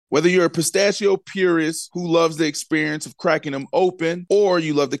Whether you're a pistachio purist who loves the experience of cracking them open, or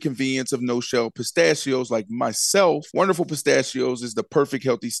you love the convenience of no-shell pistachios like myself, Wonderful Pistachios is the perfect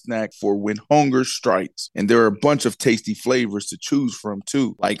healthy snack for when hunger strikes. And there are a bunch of tasty flavors to choose from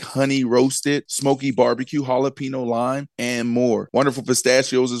too, like honey roasted, smoky barbecue, jalapeno lime, and more. Wonderful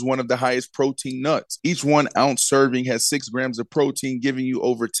Pistachios is one of the highest protein nuts. Each 1 ounce serving has 6 grams of protein, giving you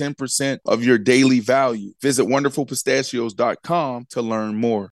over 10% of your daily value. Visit wonderfulpistachios.com to learn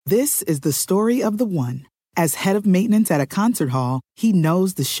more. This is the story of the one. As head of maintenance at a concert hall, he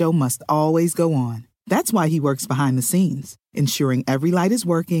knows the show must always go on. That's why he works behind the scenes, ensuring every light is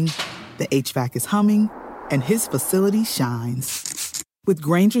working, the HVAC is humming, and his facility shines. With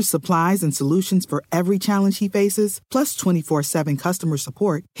Grainger's supplies and solutions for every challenge he faces, plus 24/7 customer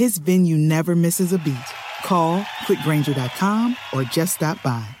support, his venue never misses a beat. Call quickgrainger.com or just stop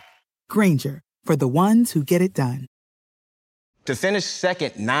by. Grainger, for the ones who get it done. To finish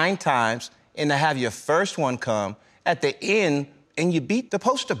second 9 times and to have your first one come at the end and you beat the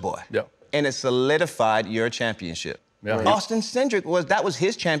poster boy. Yep. And it solidified your championship. Yeah. Austin Cindric was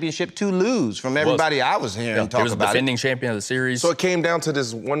his championship to lose from everybody I was hearing talk about it. He was the defending champion of the series. So it came down to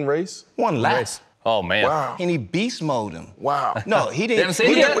this one race? One lap. Oh, man. Wow. And he beast moded him. Wow. No, he didn't. You haven't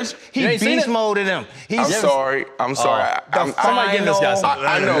seen it yet? He beast moded him. I'm sorry. Somebody give this guy something.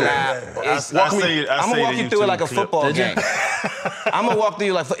 I know. I'm gonna walk you through it like a football game. I'm gonna walk through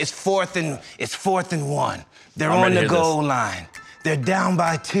you like it's fourth and 1. They're on the goal line. They're down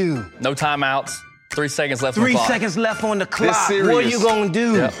by 2. No timeouts. 3 seconds left on the clock. 3 seconds left on the clock. What are you gonna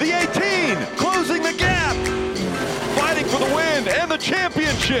do? Yep. The 18 closing the gap, fighting for the win and the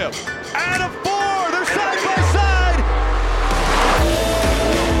championship. Out of 4, they're side by side.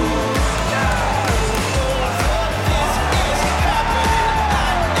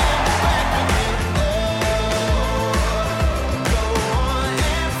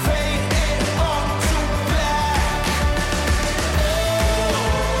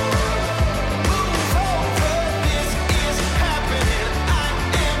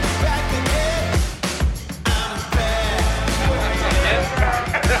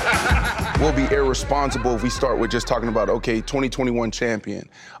 We'll be irresponsible if we start with just talking about, 2021 champion.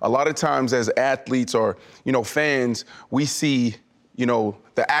 A lot of times as athletes or, fans, we see,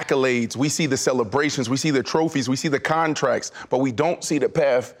 the accolades, we see the celebrations, we see the trophies, we see the contracts, but we don't see the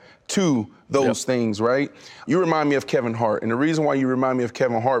path to those things, right? You remind me of Kevin Hart. And the reason why you remind me of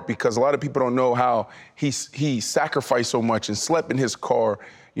Kevin Hart, because a lot of people don't know how he sacrificed so much and slept in his car,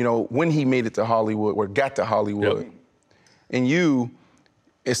 when he made it to Hollywood or got to Hollywood. Yep. And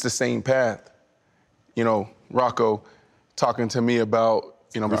it's the same path. Rocco talking to me about,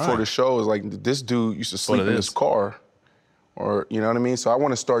 before the show is like, this dude used to sleep in his car. Or, you know what I mean? So I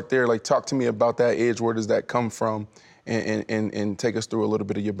want to start there. Like, talk to me about that edge. Where does that come from? And take us through a little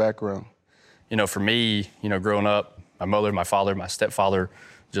bit of your background. For me, growing up, my mother, my father, my stepfather,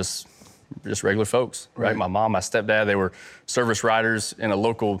 just regular folks, right? My mom, my stepdad, they were service riders in a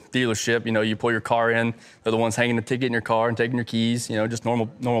local dealership. You pull your car in, they're the ones hanging the ticket in your car and taking your keys, just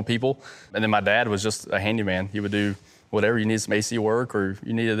normal people. And then my dad was just a handyman. He would do whatever, you needed some AC work or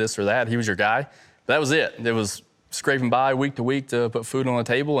you needed this or that. He was your guy. But that was it. It was scraping by week to week to put food on the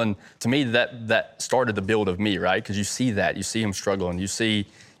table. And to me, that started the build of me, right? Because you see that, you see him struggling, you see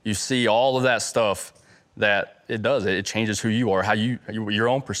all of that stuff that it does. It changes who you are, your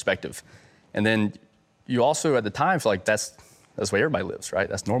own perspective. And then you also, at the time, feel like that's the way everybody lives, right?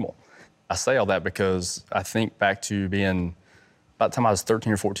 That's normal. I say all that because I think back to being, about the time I was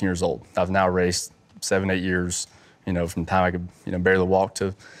 13 or 14 years old. I've now raced 7, 8 years, from the time I could, barely walk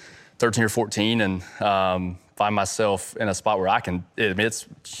to 13 or 14 and find myself in a spot where it's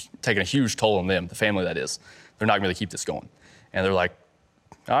taking a huge toll on them, the family that is. They're not going to keep this going. And they're like,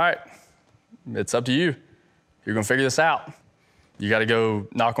 all right, it's up to you. You're going to figure this out. You got to go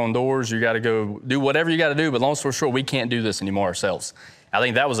knock on doors. You got to go do whatever you got to do. But long story short, we can't do this anymore ourselves. I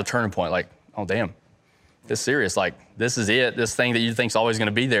think that was a turning point. Like, oh, damn, this is serious. Like, this is it. This thing that you think's always going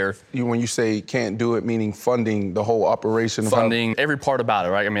to be there. When you say can't do it, meaning funding the whole operation? Funding every part about it,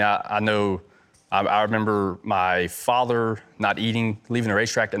 right? I mean, I know, I remember my father not eating, leaving the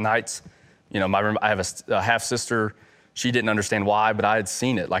racetrack at nights. I have a half-sister. She didn't understand why, but I had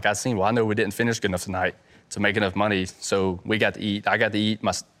seen it. Like, I know we didn't finish good enough tonight to make enough money, so we got to eat. I got to eat.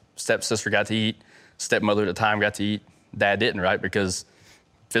 My stepsister got to eat. Stepmother at the time got to eat. Dad didn't, right? Because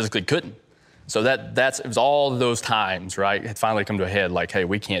physically couldn't. So it was all those times, right? It finally come to a head. Like, hey,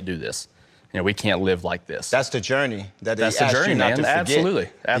 we can't do this. We can't live like this. That's the journey That's the journey, man. Absolutely.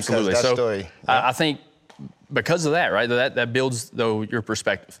 So story, yeah. I think because of that, right? That builds your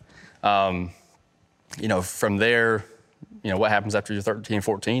perspective. From there, what happens after you're 13,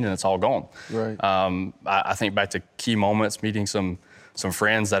 14, and it's all gone. Right. I think back to key moments, meeting some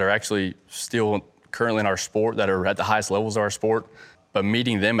friends that are actually still currently in our sport, that are at the highest levels of our sport, but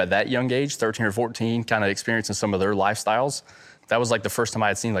meeting them at that young age, 13 or 14, kind of experiencing some of their lifestyles, that was like the first time I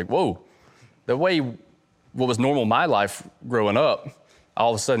had seen, like, whoa, the way what was normal in my life growing up,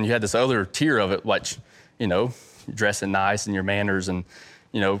 all of a sudden you had this other tier of it, like, dressing nice and your manners and,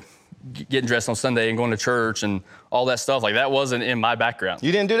 getting dressed on Sunday and going to church and all that stuff. Like, that wasn't in my background.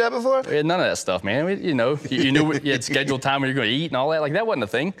 You didn't do that before? We had none of that stuff, man. You knew you had scheduled time when you're going to eat and all that. Like, that wasn't a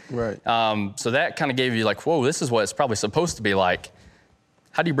thing. Right. So that kind of gave you like, whoa, this is what it's probably supposed to be like.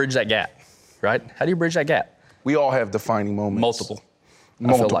 How do you bridge that gap, right? How do you bridge that gap? We all have defining moments. Multiple,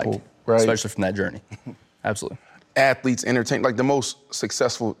 I feel like, right? Especially from that journey. Absolutely. Athletes, entertain, like the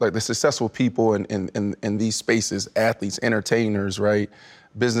successful people in these spaces, athletes, entertainers, right?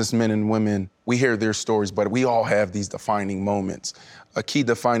 Businessmen and women, we hear their stories, but we all have these defining moments. A key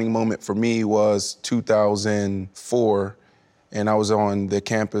defining moment for me was 2004, and I was on the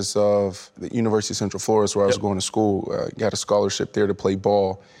campus of the University of Central Florida, where I was going to school. Got a scholarship there to play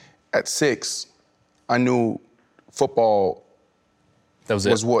ball. At 6, I knew football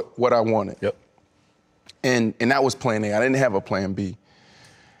was what I wanted. Yep. And that was plan A. I didn't have a plan B.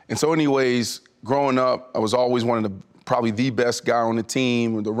 And so anyways, growing up, I was always probably the best guy on the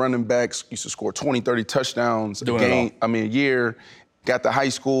team. The running backs used to score 20, 30 touchdowns a year. Got to high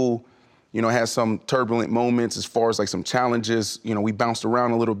school, had some turbulent moments as far as like some challenges. We bounced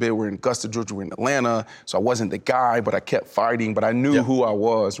around a little bit. We're in Augusta, Georgia, we're in Atlanta. So I wasn't the guy, but I kept fighting. But I knew who I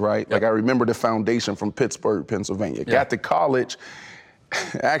was, right? Yep. Like, I remember the foundation from Pittsburgh, Pennsylvania. Got to college,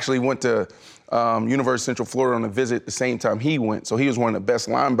 actually went to University of Central Florida on a visit the same time he went. So he was one of the best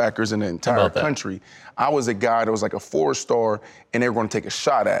linebackers in the entire country. I was a guy that was like a 4-star, and they were going to take a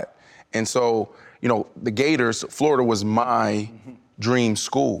shot at. And so, the Gators, Florida was my dream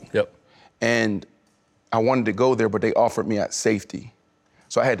school. Yep. And I wanted to go there, but they offered me at safety.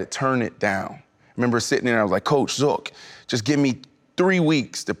 So I had to turn it down. I remember sitting there, and I was like, Coach Zook, just give me 3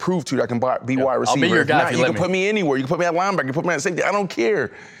 weeks to prove to you that I can be wide receiver. I'll be your guy if you can put me anywhere. You can put me at linebacker. You can put me at safety. I don't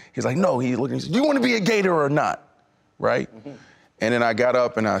care. He's like, no. He looked at me and said, do you want to be a Gator or not? Right? Mm-hmm. And then I got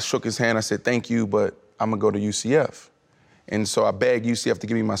up and I shook his hand. I said, thank you, but I'm going to go to UCF. And so I begged UCF to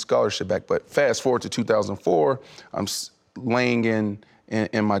give me my scholarship back. But fast forward to 2004, I'm laying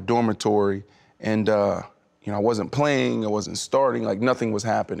in my dormitory, and I wasn't playing, I wasn't starting, like nothing was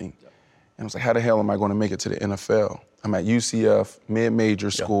happening. And I was like, how the hell am I going to make it to the NFL? I'm at UCF,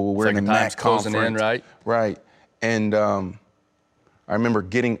 mid-major school. We're in the MAC conference. In, right? Right. And I remember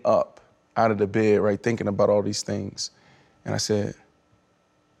getting up out of the bed, right, thinking about all these things. And I said,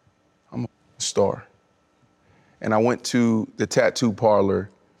 I'm a star. And I went to the tattoo parlor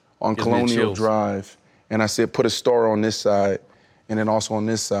on Colonial Drive, and I said, put a star on this side, and then also on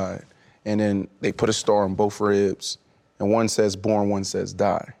this side. And then they put a star on both ribs, and one says born, one says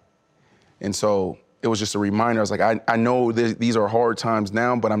die. And so it was just a reminder. I was like, I know these are hard times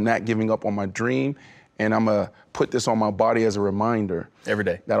now, but I'm not giving up on my dream, and I'm going to put this on my body as a reminder. Every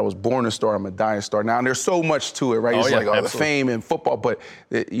day. That I was born a star, I'm going to die a star. Now, there's so much to it, right? It's the fame and football, but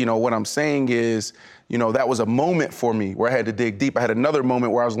what I'm saying is, that was a moment for me where I had to dig deep. I had another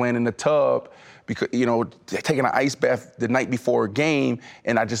moment where I was laying in the tub because, taking an ice bath the night before a game,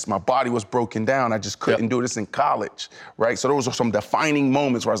 and my body was broken down. I just couldn't do this in college, right? So those were some defining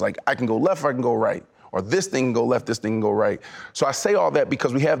moments where I was like, I can go left, I can go right. Or this thing can go left, this thing can go right. So I say all that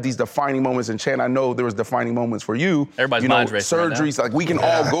because we have these defining moments, and Chan, I know there was defining moments for you. Everybody's mind's racing surgeries, right like we can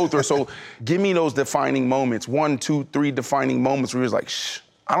all go through. So give me those defining moments, 1, 2, 3 defining moments where you're like,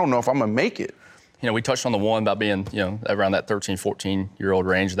 I don't know if I'm gonna make it. We touched on the one about being, around that 13, 14-year-old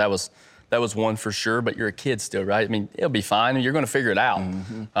range. That was one for sure, but you're a kid still, right? I mean, it'll be fine, and you're gonna figure it out.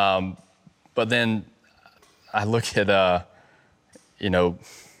 Mm-hmm. But then I look at,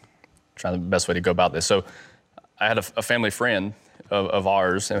 trying the best way to go about this. So I had a family friend of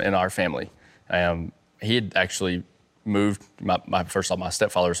ours in our family. He had actually moved, my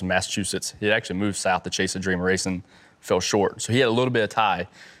stepfather was from Massachusetts. He had actually moved south to chase a dream of racing, fell short. So he had a little bit of tie.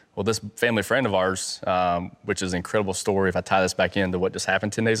 Well, this family friend of ours, which is an incredible story if I tie this back into what just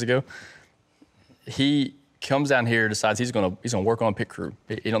happened 10 days ago, he comes down here, decides he's gonna work on pit crew.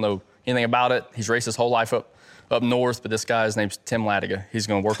 He don't know anything about it. He's raced his whole life up north, but this guy's name's Tim Latiga. He's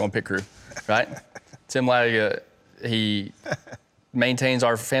going to work on pit crew, right? Tim Latiga, he maintains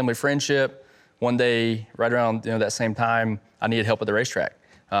our family friendship. One day, right around that same time, I needed help at the racetrack.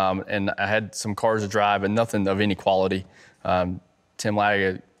 And I had some cars to drive, but nothing of any quality. Tim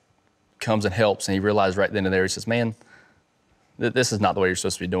Latiga comes and helps, and he realized right then and there, he says, man, this is not the way you're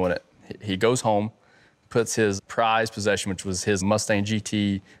supposed to be doing it. He goes home, puts his prized possession, which was his Mustang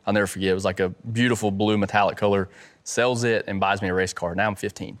GT, I'll never forget, it was like a beautiful blue metallic color, sells it and buys me a race car. Now I'm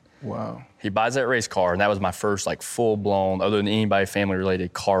 15. Wow. He buys that race car, and that was my first like full-blown, other than anybody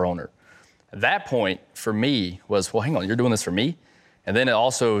family-related, car owner. At that point, for me, was, well, hang on, you're doing this for me? And then it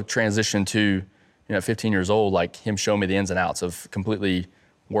also transitioned to, 15 years old, like him showing me the ins and outs of completely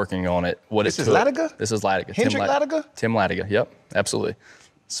working on it. This is Latiga? This is Latiga. Hendrick Latiga? Tim Latiga, yep, absolutely.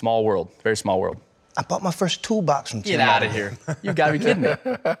 Small world, very small world. I bought my first toolbox from Tim. Get out of here. You gotta be kidding me.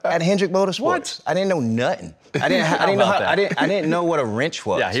 At Hendrick Motorsports. What? I didn't know nothing. I didn't know what a wrench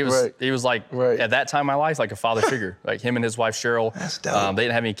was. Yeah, he was like, at that time in my life, like a father figure. Like him and his wife, Cheryl. That's dope. They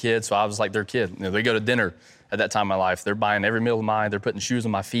didn't have any kids, so I was like their kid. They go to dinner at that time in my life. They're buying every meal of mine. They're putting shoes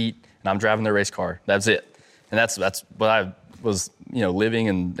on my feet, and I'm driving their race car. That's it. And that's what I was, living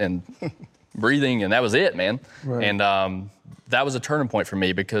and breathing, and that was it, man. Right. And that was a turning point for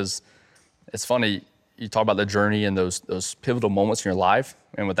me, because it's funny, you talk about the journey and those pivotal moments in your life,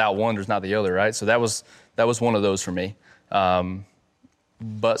 and without one, there's not the other, right? So that was one of those for me.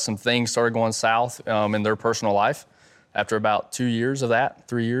 But some things started going south in their personal life after about 2 years of that,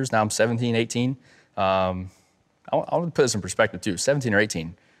 3 years. Now I'm 17, 18. I want to put this in perspective too, 17 or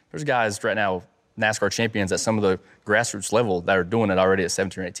 18. There's guys right now, NASCAR champions at some of the grassroots level that are doing it already at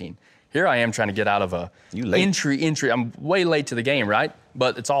 17 or 18. Here I am trying to get out of a entry. I'm way late to the game, right?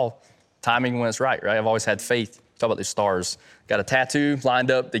 But it's all timing when it's right? I've always had faith. Talk about these stars. Got a tattoo lined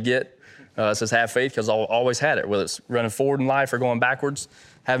up to get. It says have faith, because I've always had it, whether it's running forward in life or going backwards.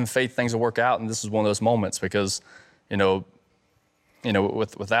 Having faith things will work out, and this is one of those moments, because,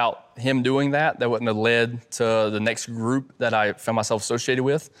 without him doing that, that wouldn't have led to the next group that I found myself associated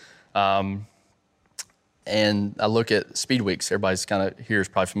with. And I look at Speed Weeks. Everybody's kind of here is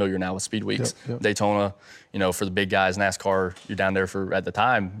probably familiar now with Speed Weeks. Yep. Daytona, for the big guys, NASCAR, you're down there for, at the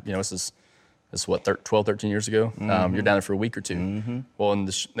time, this is what, 12, 13 years ago? Mm-hmm. You're down there for a week or two. Mm-hmm. Well, in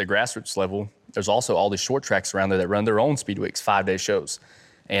the grassroots level, there's also all these short tracks around there that run their own Speed Weeks, 5-day shows.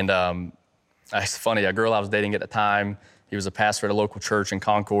 And it's funny, a girl I was dating at the time, he was a pastor at a local church in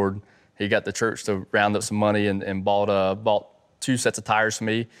Concord. He got the church to round up some money and bought 2 sets of tires for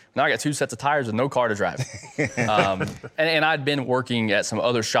me. Now I got 2 sets of tires with no car to drive. And I'd been working at some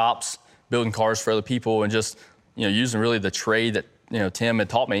other shops, building cars for other people, and just, using really the trade that, Tim had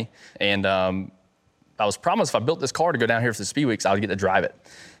taught me. And I was promised if I built this car to go down here for the Speed Weeks, I would get to drive it.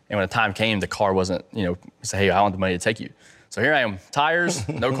 And when the time came, the car wasn't, he said, hey, I want the money to take you. So here I am, tires,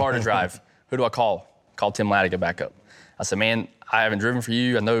 no car to drive. Who do I call? Call Tim Latiga back up. I said, man, I haven't driven for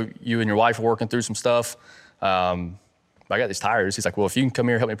you. I know you and your wife are working through some stuff. I got these tires. He's like, well, if you can come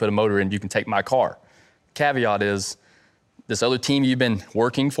here, help me put a motor in, you can take my car. Caveat is, this other team you've been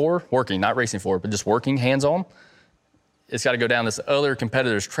working, not racing for, but just working hands-on, it's got to go down this other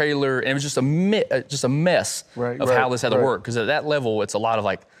competitor's trailer, and it was just a mess of how this had to work. Because at that level, it's a lot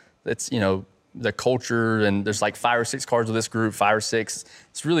of it's, the culture, and there's like 5 or 6 cars with this group, 5 or 6.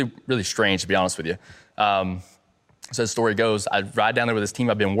 It's really, really strange, to be honest with you. So the story goes, I ride down there with this team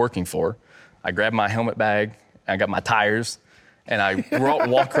I've been working for. I grab my helmet bag, I got my tires, and I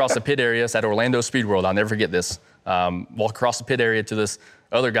walk across the pit area. It's at Orlando Speed World. I'll never forget this. Walk across the pit area to this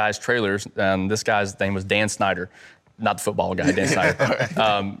other guy's trailers. This guy's name was Dan Snyder. Not the football guy, Dan Snyder.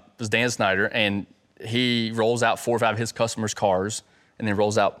 It was Dan Snyder, and he rolls out 4 or 5 of his customers' cars, and then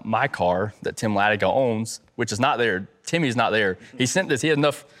rolls out my car that Tim Latiga owns, which is not there. Timmy's not there. He sent this. He had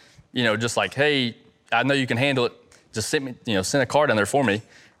enough, just like, hey, I know you can handle it. Just send a car down there for me.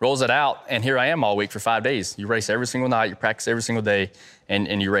 Rolls it out, and here I am all week for 5 days. You race every single night, you practice every single day,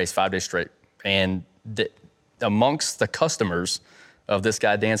 and you race 5 days straight. And amongst the customers of this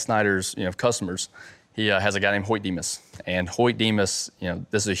guy, Dan Snyder's, customers, he has a guy named Hoyt Demas. And Hoyt Demas,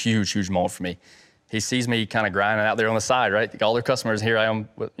 this is a huge, huge moment for me. He sees me kind of grinding out there on the side, right? All their customers, here I am,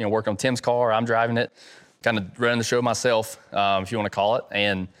 working on Tim's car, I'm driving it, kind of running the show myself, if you want to call it.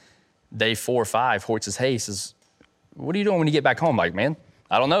 And day 4 or 5, Hoyt says, hey, he says, what are you doing when you get back home, Mike, man?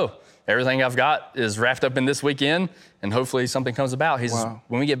 I don't know. Everything I've got is wrapped up in this weekend, and hopefully something comes about. He says,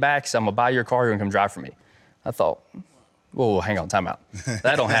 when we get back, he said, I'm going to buy your car, you're going to come drive for me. I thought, whoa, hang on, time out.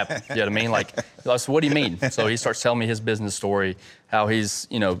 That don't happen. You know what I mean? So what do you mean? So he starts telling me his business story, how he's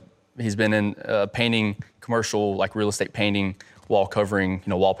been in painting, commercial, like real estate painting, wall covering,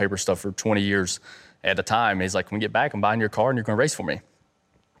 wallpaper stuff for 20 years at a time. And he's like, when we get back, I'm buying your car and you're going to race for me.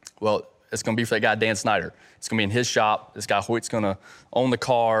 Well, it's going to be for that guy, Dan Snyder. It's going to be in his shop. This guy, Hoyt's going to own the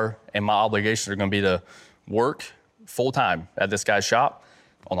car, and my obligations are going to be to work full-time at this guy's shop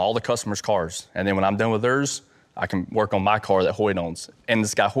on all the customers' cars. And then when I'm done with theirs, I can work on my car that Hoyt owns. And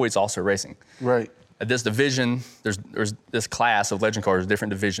this guy, Hoyt's also racing. Right. at this division, there's this class of legend cars,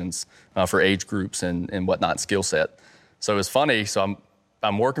 different divisions for age groups and whatnot, skill set. So it's funny. So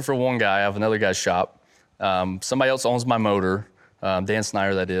I'm working for one guy. I have another guy's shop. Somebody else owns my motor. Dan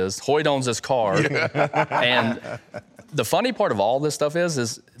Snyder, that is. Hoyt owns this car. And the funny part of all this stuff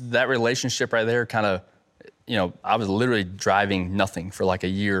is that relationship right there kind of, I was literally driving nothing for like a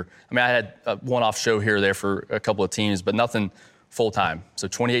year. I mean, I had a one-off show here or there for a couple of teams, but nothing full-time. So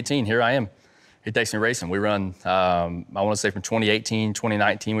 2018, here I am. He takes me racing. We run, I want to say from 2018,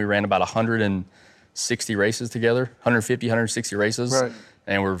 2019, we ran about 160 races together, 150, 160 races. Right.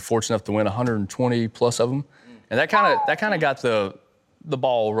 And we're fortunate enough to win 120 plus of them. And that kind of got the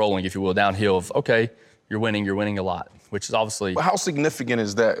ball rolling, if you will, downhill of, okay, you're winning a lot, which is obviously. But how significant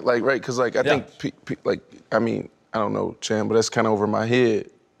is that? Like, right? Because I think, I don't know, Chan, but that's kind of over my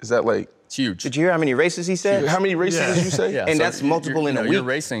head. Is that like? It's huge. Did you hear how many races he said? How many races did you say? Yeah, and so that's multiple in a week. You're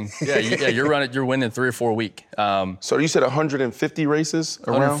racing. You're winning 3 or 4 a week. So you said 150 races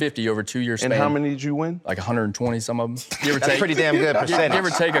around? 150 over 2 years span. And how many did you win? Like 120, some of them. That's pretty damn good percentage. Give or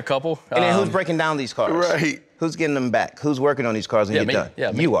take a couple. And then who's breaking down these cars? Right. Who's getting them back? Who's working on these cars when you're done?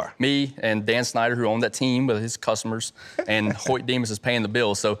 Yeah, you are. Me and Dan Snyder, who owned that team with his customers, and Hoyt Demas is paying the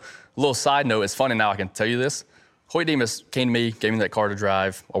bill. So a little side note, it's funny now I can tell you this. Hoyt Demas came to me, gave me that car to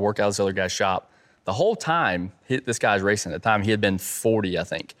drive. I work out at this other guy's shop. The whole time, this guy's racing. At the time, he had been 40, I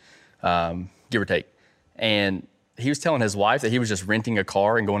think, give or take. And he was telling his wife that he was just renting a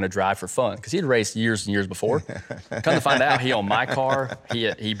car and going to drive for fun because he had raced years and years before. Come to find out, he owned my car. He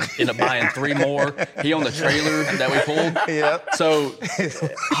ended up buying 3 more. He owned the trailer that we pulled. Yep. So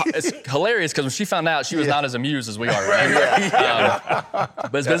it's hilarious because when she found out, she was not as amused as we are. Right?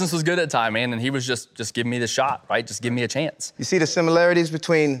 But his business was good at the time, man, and he was just giving me the shot, right? Just give me a chance. You see the similarities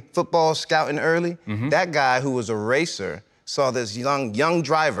between football scouting early? Mm-hmm. That guy who was a racer saw this young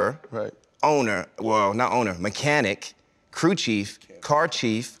driver. Right. Mechanic, crew chief, car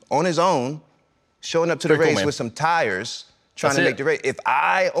chief, on his own, showing up to the race with some tires, trying to make the race. If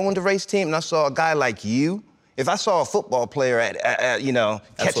I owned a race team and I saw a guy like you, if I saw a football player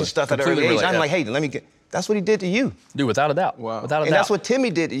catching stuff at an early age, I'm like, hey, let me get. That's what he did to you. Dude, without a doubt. Wow. Without a doubt. And that's what Timmy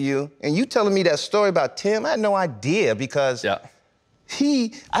did to you. And you telling me that story about Tim, I had no idea because I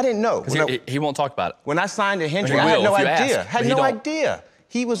didn't know. He won't talk about it. When I signed to Hendrick, I had no idea. Had no idea.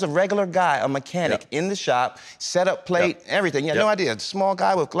 He was a regular guy, a mechanic in the shop, set up plate, everything. You had no idea. Small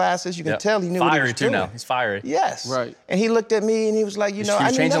guy with glasses. You can tell he knew what he was doing. Fiery too now. He's fiery. Yes. Right. And he looked at me and he was like, He was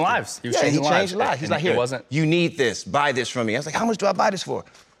changing lives. He changed lives. He's like, here, you need this. Buy this from me. I was like, how much do I buy this for?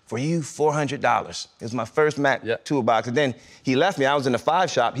 For you, $400. It was my first Mac toolbox. And then he left me. I was in the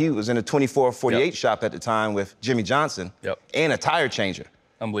 5 shop. He was in the 24-48 shop at the time with Jimmy Johnson. And a tire changer.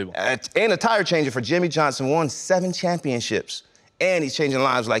 Unbelievable. And a tire changer for Jimmy Johnson. Won 7 championships. And he's changing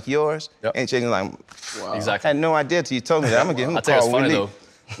lives like yours. And changing lives. Wow. Exactly. I had no idea till you told me that. I'm going to give him a call. I'll tell you what's funny,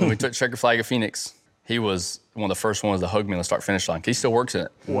 though. When we took Checker Flag of Phoenix, he was one of the first ones to hug me on the start-finish line. He still works in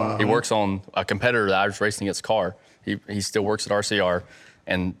it. Wow. He works on a competitor that I was racing against car. He still works at RCR.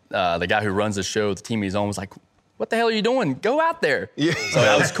 And the guy who runs the show, the team he's on, was like, what the hell are you doing? Go out there. Yeah. So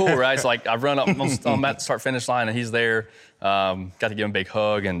that was cool, right? It's like I run up on that start-finish line, and he's there. Got to give him a big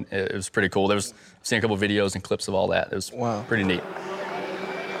hug, and it was pretty cool. I've seen a couple of videos and clips of all that. It was pretty neat.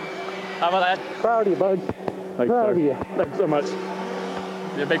 How about that? Proud of you, bud. Proud of you. Thanks so much.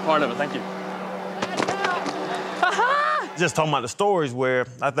 You're a big part of it. Thank you. Just talking about the stories where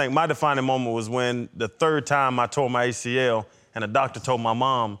I think my defining moment was when the 3rd time I tore my ACL and the doctor told my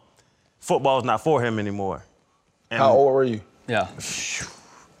mom, football's not for him anymore. And how old were you? Yeah.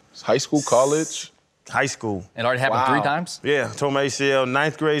 High school, college? High school. It already happened 3 times? Yeah, tore my ACL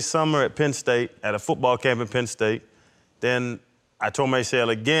 9th grade summer at Penn State, at a football camp at Penn State. Then I tore my ACL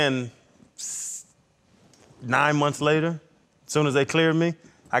again 9 months later. As soon as they cleared me,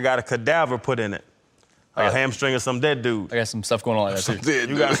 I got a cadaver put in it. A hamstring of some dead dude. I got some stuff going on like that, too.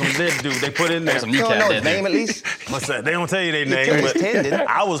 You got some dead dude. They put in there. Some kneecap know dead his name dude. at least? What's that? They don't tell you their name, but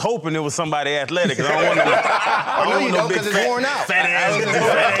I was hoping it was somebody athletic, because I don't want no big fat ass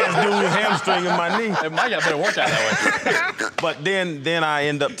dude with hamstring in my knee. It might get a better workout that way. But then I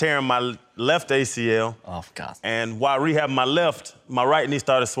end up tearing my left ACL. Oh, God. And while rehabbing my left, my right knee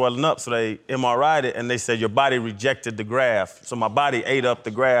started swelling up, so they MRI'd it, and they said, your body rejected the graft. So my body ate up the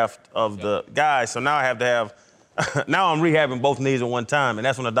graft of the guy, so now I have to have, now I'm rehabbing both knees at one time, and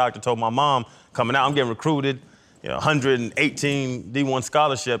that's when the doctor told my mom, coming out, I'm getting recruited, 118 D1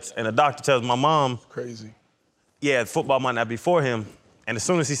 scholarships, and the doctor tells my mom, crazy. Yeah, football might not be for him. And as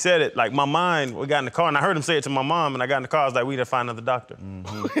soon as he said it, like my mind, we got in the car, and I heard him say it to my mom, and I got in the car, I was like, we need to find another doctor.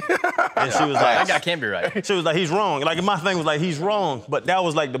 Mm-hmm. And she was like, that guy can't be right. She was like, he's wrong. Like, my thing was like, he's wrong. But that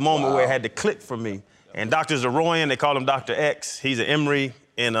was like the moment where it had to click for me. And Dr. Zaroyan, they call him Dr. X. He's at Emory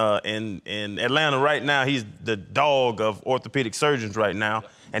in Atlanta right now. He's the dog of orthopedic surgeons right now.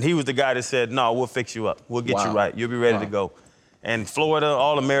 And he was the guy that said, no, we'll fix you up. We'll get you right. You'll be ready to go. And Florida,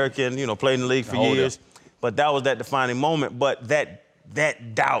 All-American, played in the league for years. But that was that defining moment. But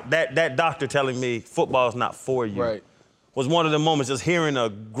that doubt, that doctor telling me football's not for you was one of the moments, just hearing a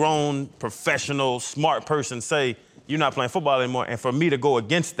grown, professional, smart person say, you're not playing football anymore. And for me to go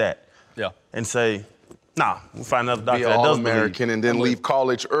against that and say, nah, we'll find another doctor that does All-American and then leave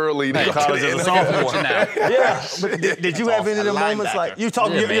college early. College as a sophomore. Yeah, but did you have any of the moments like you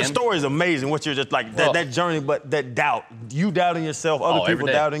talk? Your story is amazing. What you're just like that journey, but that doubt, you doubting yourself, other people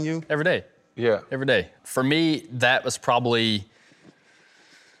doubting you. Every day. Yeah. Every day. For me, that was probably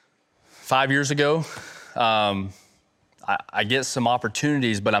 5 years ago. I get some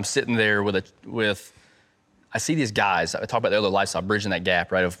opportunities, but I'm sitting there with. I see these guys, I talk about the other lifestyle, bridging that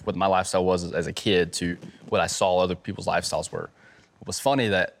gap, right, of what my lifestyle was as a kid to what I saw other people's lifestyles were. It was funny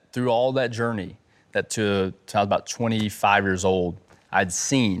that through all that journey, that to I was about 25 years old, I'd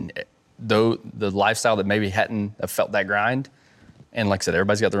seen the lifestyle that maybe hadn't felt that grind. And like I said,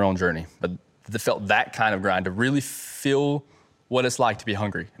 everybody's got their own journey, but they felt that kind of grind to really feel what it's like to be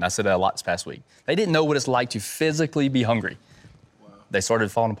hungry. And I said that a lot this past week. They didn't know what it's like to physically be hungry. Wow. They started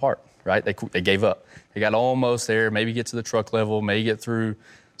falling apart, right? They gave up. They got almost there, maybe get to the truck level, maybe get through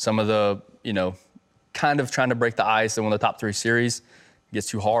some of the, kind of trying to break the ice in one of the top 3 series. It gets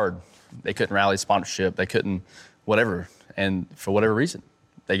too hard. They couldn't rally sponsorship. They couldn't whatever. And for whatever reason,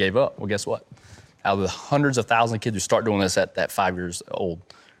 they gave up. Well, guess what? Out of the hundreds of thousands of kids who start doing this at 5 years old,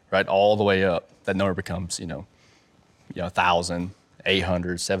 right, all the way up, that number becomes, 1,000,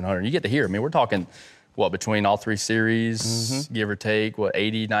 800, 700. You get to hear. I mean, we're talking, between all 3 series, give or take,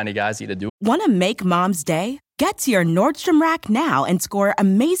 80, 90 guys get to do it. Want to make Mom's day? Get to your Nordstrom Rack now and score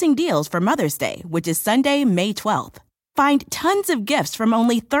amazing deals for Mother's Day, which is Sunday, May 12th. Find tons of gifts from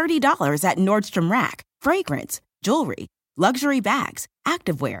only $30 at Nordstrom Rack. Fragrance, jewelry, luxury bags,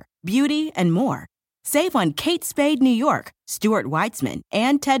 activewear, beauty, and more. Save on Kate Spade New York, Stuart Weitzman,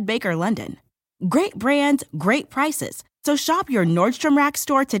 and Ted Baker London. Great brands, great prices. So shop your Nordstrom Rack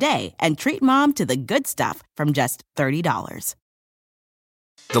store today and treat Mom to the good stuff from just $30.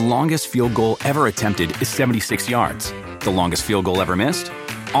 The longest field goal ever attempted is 76 yards. The longest field goal ever missed?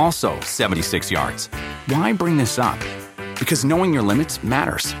 Also 76 yards. Why bring this up? Because knowing your limits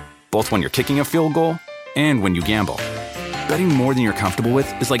matters, both when you're kicking a field goal and when you gamble. Betting more than you're comfortable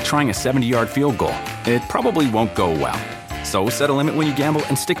with is like trying a 70-yard field goal. It probably won't go well. So set a limit when you gamble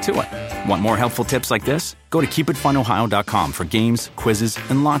and stick to it. Want more helpful tips like this? Go to keepitfunohio.com for games, quizzes,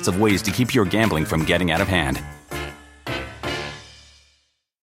 and lots of ways to keep your gambling from getting out of hand.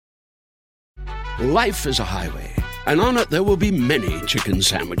 Life is a highway, and on it there will be many chicken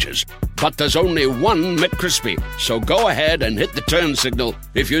sandwiches. But there's only one McCrispy. So go ahead and hit the turn signal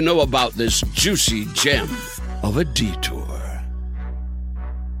if you know about this juicy gem of a detour.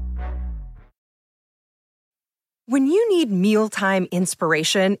 When you need mealtime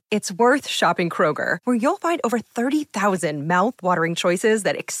inspiration, it's worth shopping Kroger, where you'll find over 30,000 mouth-watering choices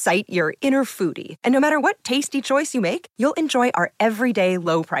that excite your inner foodie. And no matter what tasty choice you make, you'll enjoy our everyday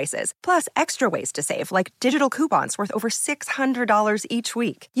low prices, plus extra ways to save, like digital coupons worth over $600 each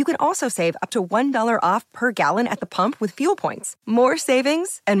week. You can also save up to $1 off per gallon at the pump with fuel points. More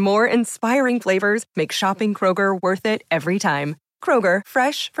savings and more inspiring flavors make shopping Kroger worth it every time. Kroger,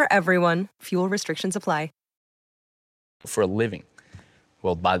 fresh for everyone. Fuel restrictions apply. For a living.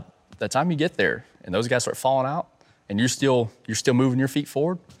 Well, by the time you get there and those guys start falling out and you're still moving your feet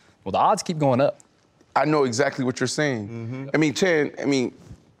forward, well, the odds keep going up. I know exactly what you're saying. I mean, Chan, I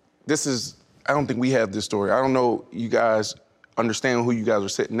don't think we have this story. I don't know you guys understand who you guys are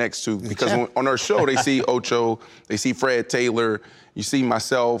sitting next to, because on our show, they see Ocho, they see Fred Taylor, you see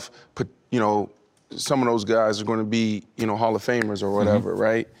myself, some of those guys are going to be, Hall of Famers or whatever,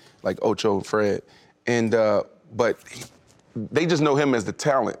 right? Like Ocho and Fred. And, but they just know him as the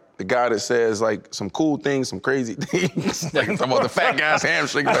talent, the guy that says like some cool things, some crazy things. Like talking about the fat guy's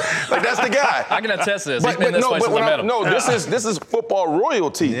hamstring. Like that's the guy. I can attest to this. He's been this place in the middle. This is football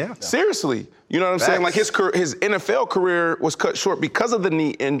royalty. Yeah. Seriously. You know what I'm saying? Like his NFL career was cut short because of the knee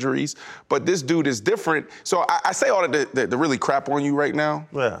injuries, but this dude is different. So I say all that to really crap on you right now.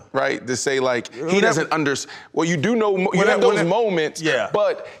 Yeah. Right? To say like he doesn't understand. Well, you do know you have those moments. Yeah.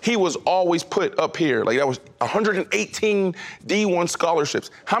 But he was always put up here. Like that was 118 D1 scholarships.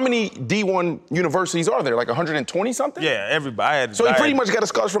 How many D1 universities are there? Like 120 something? Yeah, everybody. So he pretty much got a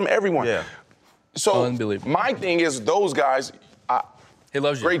scholarship from everyone. Yeah. So my thing is those guys. He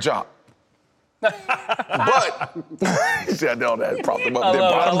loves you. Great job. But see, I know that propped him up. Then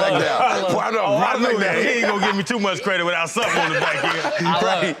brought him back down. Brought him back down. He ain't gonna give me too much credit without something on the back end.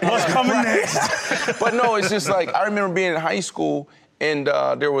 Right. What's coming next? But no, it's just like I remember being in high school and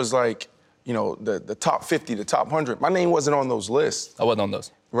there was like, you know, the top 50, the top 100. My name wasn't on those lists. I wasn't on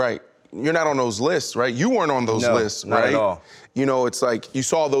those. Right. You're not on those lists, right? You weren't on those lists, right? Not at all. You know, it's like you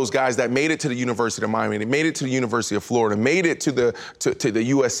saw those guys that made it to the University of Miami, they made it to the University of Florida, made it to the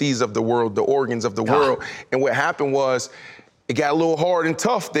USCs of the world, the Oregons of the world. And what happened was it got a little hard and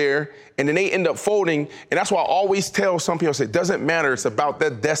tough there, and then they end up folding. And that's why I always tell some people, I say, it doesn't matter. It's about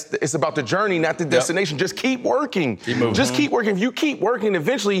it's about the journey, not the destination. Just keep working. Keep moving. Just keep working. If you keep working,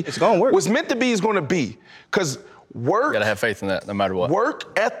 eventually it's gonna work. What's meant to be is gonna be. Because work. You gotta have faith in that, no matter what.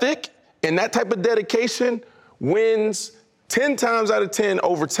 Work ethic and that type of dedication wins 10 times out of 10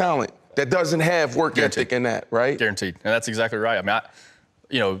 over talent that doesn't have work ethic in that, right? Guaranteed. And that's exactly right. I mean,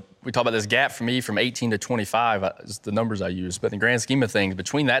 we talk about this gap for me from 18 to 25 is the numbers I use. But in the grand scheme of things,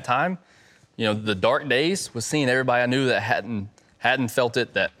 between that time, the dark days was seeing everybody I knew that hadn't felt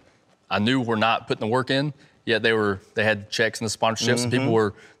it, that I knew were not putting the work in, yet they had checks and the sponsorships, and people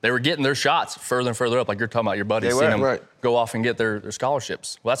were getting their shots further and further up, like you're talking about your buddies, seeing them go off and get their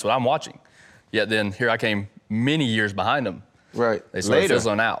scholarships. Well, that's what I'm watching. Yet then here I came many years behind them. Right. They started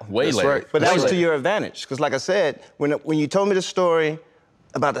fizzling out way later. Right. But that was to your advantage, because like I said, when you told me the story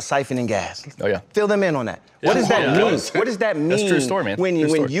about the siphoning gas, fill them in on that. What does that mean? What does that mean? That's a true story, man. When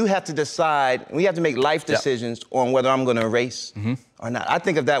you have to decide, when you have to make life decisions on whether I'm going to race or not. I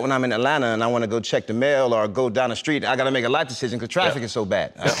think of that when I'm in Atlanta and I want to go check the mail or go down the street. I got to make a life decision because traffic is so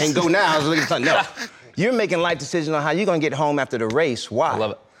bad. I can't go now. I was looking at something. No, you're making life decisions on how you're going to get home after the race. Why? I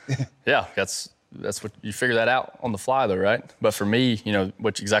love it. Yeah, that's what you figure that out on the fly, though, right? But for me,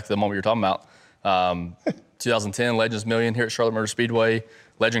 which exactly the moment you're talking about. 2010 Legends Million here at Charlotte Motor Speedway.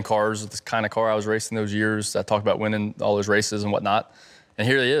 Legend cars, the kind of car I was racing those years. I talked about winning all those races and whatnot. And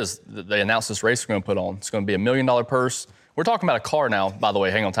here it is. They announced this race we're going to put on. It's going to be $1 million purse. We're talking about a car now, by the way.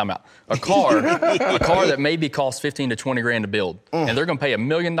 Hang on, time out. A car that maybe costs 15 to 20 grand to build. And they're going to pay $1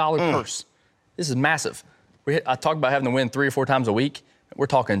 million purse. This is massive. I talked about having to win 3 or 4 times a week. We're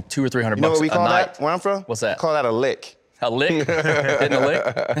talking $200 or $300 a night. You know what we call that where I'm from? What's that? We call that a lick. A lick? Hitting a lick?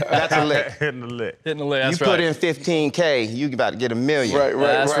 That's a lick. Hitting a lick. Hitting a lick, that's you put in $15K, you about to get $1 million. Right.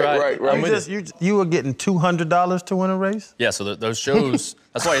 You were getting $200 to win a race? Yeah, so those shows,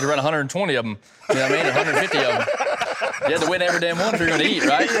 that's why you had to run 120 of them, you know what I mean, 150 of them. You had to win every damn one if you're going to eat,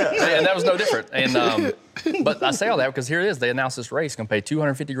 right? And that was no different. And but I say all that because here it is. They announced this race, going to pay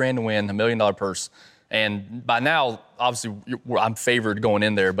 250 grand to win, $1 million purse. And by now, obviously, I'm favored going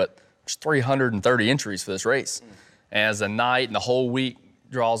in there, but there's 330 entries for this race. And as the night and the whole week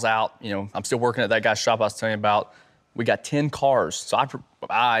draws out, I'm still working at that guy's shop I was telling you about. We got 10 cars. So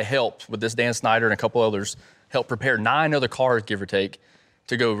I helped with this Dan Snyder and a couple others, helped prepare 9 other cars, give or take,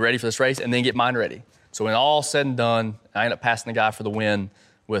 to go ready for this race and then get mine ready. So when all said and done, I ended up passing the guy for the win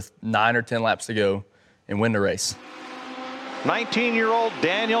with 9 or 10 laps to go and win the race. 19-year-old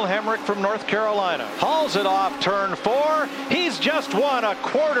Daniel Hemrick from North Carolina hauls it off turn 4. He's just won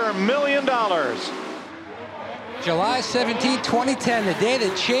 $250,000. July 17, 2010, the day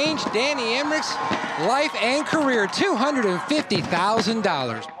that changed Danny Hemrick's life and career,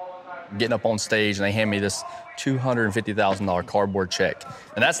 $250,000. Getting up on stage and they hand me this $250,000 cardboard check.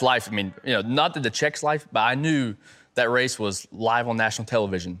 And that's life. I mean, not that the check's life, but I knew that race was live on national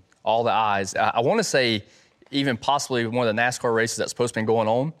television. All the eyes. I want to say even possibly one of the NASCAR races that's supposed to be going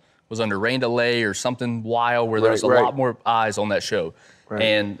on was under rain delay or something wild where there was a lot more eyes on that show. Right.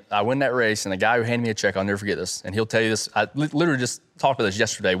 And I win that race, and the guy who handed me a check, I'll never forget this, and he'll tell you this. I literally just talked about this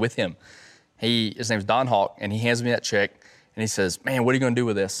yesterday with him. His name's Don Hawk, and he hands me that check, and he says, "Man, what are you going to do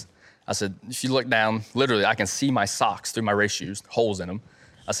with this?" I said, "If you look down, literally, I can see my socks through my race shoes, holes in them."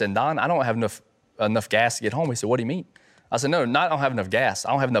 I said, "Don, I don't have enough gas to get home." He said, "What do you mean?" I said, "No, I don't have enough gas.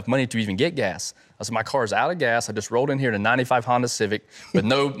 I don't have enough money to even get gas." I said, "My car's out of gas. I just rolled in here in a 95 Honda Civic with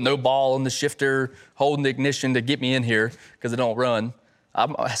no ball in the shifter, holding the ignition to get me in here because it don't run. I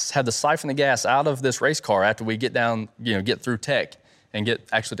had to siphon the gas out of this race car after we get down, get through tech and get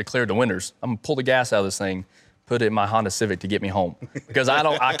actually declared the winners. I'm gonna pull the gas out of this thing, put it in my Honda Civic to get me home because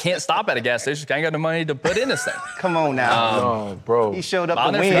I can't stop at a gas station. I ain't got the money to put in this thing." Come on now, bro. He showed up I'll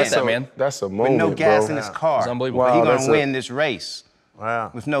to never win. forget that, man. That's a moment, with no gas bro. in his car. It's unbelievable. Wow, He's gonna win this race.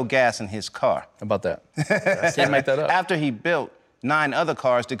 Wow. With no gas in his car. How about that? Can't make that up. After he built 9 other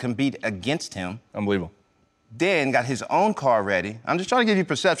cars to compete against him. Unbelievable. Then got his own car ready. I'm just trying to give you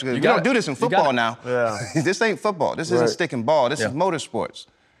perception because we don't do this in football now. Yeah. This ain't football. This isn't stick and ball. This is motorsports.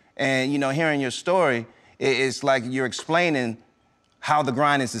 And, hearing your story, it's like you're explaining how the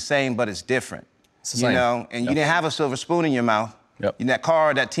grind is the same, but it's different. you know, and you didn't have a silver spoon in your mouth. Yep. In that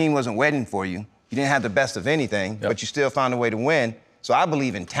car, that team wasn't waiting for you. You didn't have the best of anything, but you still found a way to win. So I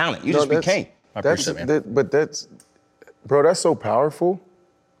believe in talent. You just became. I appreciate it, man. But that's, bro, that's so powerful.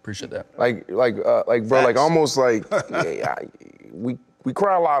 Appreciate that. Like, bro, like almost like we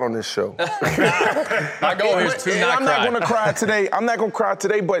cry a lot on this show. My goal is to not cry. I'm not gonna cry today. I'm not gonna cry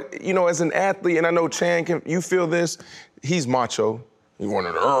today. But you know, as an athlete, and I know Chan, you feel this. He's macho. He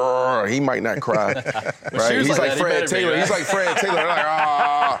he might not cry, right? He's like Fred Taylor. He's like Fred Taylor.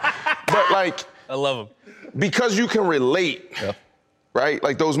 But like, I love him because you can relate. Yeah. Right?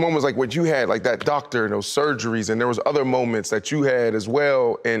 Like those moments like what you had, like that doctor and those surgeries, and there was other moments that you had as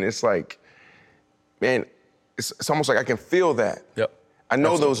well. And it's like, man, it's almost like I can feel that. Yep. I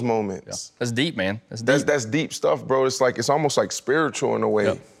know those moments. Yeah. That's deep, man. That's deep. That's deep stuff, bro. It's almost like spiritual in a way.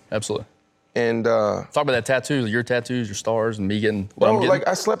 Yep. Absolutely. And talk about that tattoo, your tattoos, your stars, and me getting what I'm getting. Like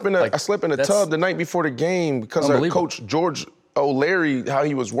I slept in a tub the night before the game because of Coach George O'Leary, how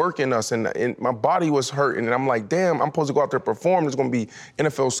he was working us, and my body was hurting, and I'm like, damn, I'm supposed to go out there and perform. There's gonna be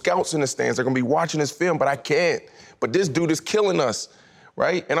NFL scouts in the stands. They're gonna be watching this film, but I can't. But this dude is killing us,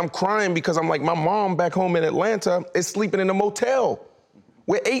 right? And I'm crying because I'm like, my mom back home in Atlanta is sleeping in a motel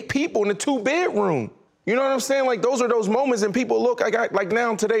with 8 people in a 2-bedroom. You know what I'm saying? Like those are those moments, and people look. I got like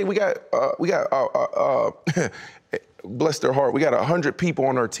now today we got bless their heart, we got 100 people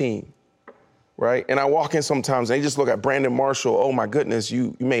on our team. Right? And I walk in sometimes and they just look at Brandon Marshall, oh my goodness,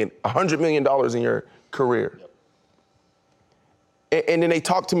 you made $100 million in your career. Yep. And then they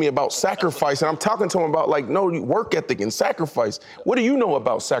talk to me about sacrifice, and I'm talking to them about like, no, work ethic and sacrifice. What do you know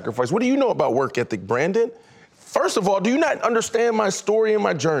about sacrifice? What do you know about work ethic, Brandon? First of all, do you not understand my story and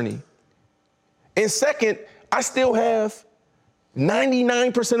my journey? And second, I still have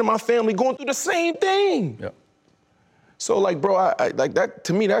 99% of my family going through the same thing. Yep. So like, bro, I like that,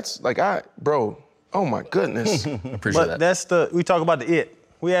 to me, that's like, bro, oh my goodness. Appreciate that. We talk about the it.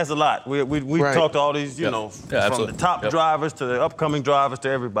 We ask a lot. We talk to all these, you know, from the top drivers to the upcoming drivers to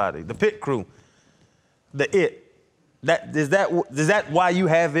everybody. The pit crew, the it. Is that why you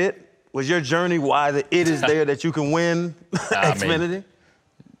have it? Was your journey why the it is there that you can win Xfinity?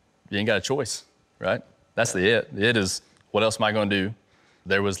 You ain't got a choice, right? That's the it. The it is, what else am I gonna do?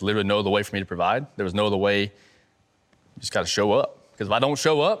 There was literally no other way for me to provide. There was no other way. You just got to show up. Because if I don't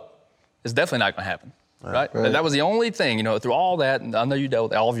show up, it's definitely not going to happen, right? That was the only thing, you know, through all that, and I know you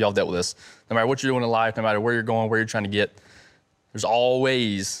dealt with, all of y'all dealt with this, no matter what you're doing in life, no matter where you're going, where you're trying to get, there's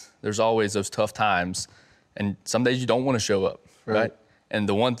always those tough times, and some days you don't want to show up, right? And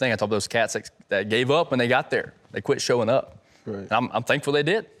the one thing I talk about those cats that gave up when they got there, they quit showing up. Right. And I'm thankful they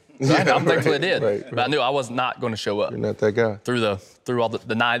did. Right? I'm thankful they did. But I knew I was not going to show up. You're not that guy. Through all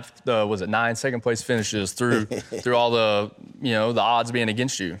the 9 second place finishes, through all the, you know, the odds being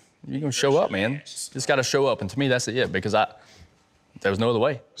against you. You're going to show up, man. You just got to show up. And to me, that's it, because there was no other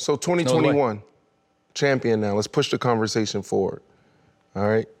way. So 2021, champion now. Let's push the conversation forward. All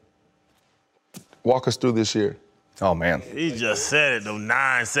right? Walk us through this year. Oh, man. He just said it, those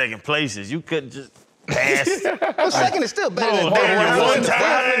 9 second places. You couldn't just pass. Well, second is still better than one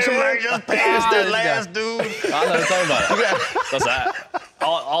time. Just pass that last dude. I know what I'm talking about. That's that.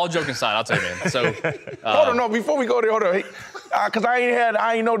 All joking aside, I'll tell you, man. So, hold on, no, before we go there, hold on. Because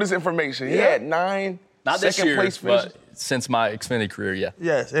I ain't know this information. He had 9 not this second year, place finishes. but since my Xfinity career, yeah.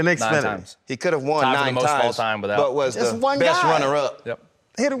 Yes, in Xfinity. 9 times. He could have won 9 times, but was the best runner-up. Yep.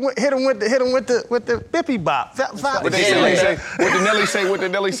 Hit him with the bippy bop. What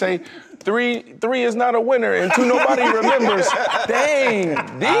did Nelly say? 3 is not a winner, and 2 nobody remembers.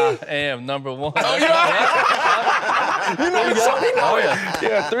 Dang, D. I am number 1. Oh, you know the song? Oh, yeah.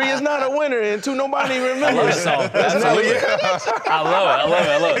 Yeah, 3 is not a winner, and 2 nobody remembers. I love the song. I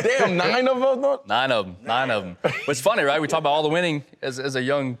love it. Damn, 9 of them? 9 of them. What's funny, right? We talk about all the winning as a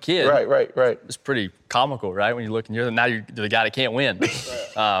young kid. Right. It's pretty comical, right? When you look and you're the guy that can't win. We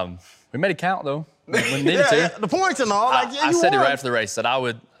made it count, though. We needed to. The points and all. I said it right after the race, that I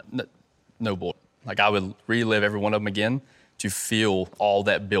would... No bull. Like, I would relive every one of them again to feel all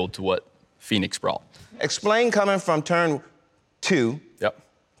that build to what Phoenix brought. Explain coming from turn 2 to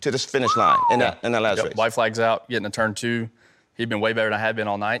this finish line in that last race. White flag's out, getting to turn 2. He'd been way better than I had been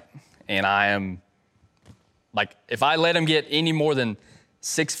all night. And I am, like, if I let him get any more than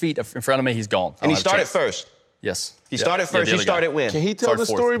 6 feet in front of me, he's gone. And he started first. Yes. He started first. He started win. Can he tell the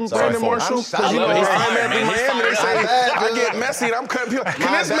story, Brandon Marshall? I love it. I get messy and I'm cutting people.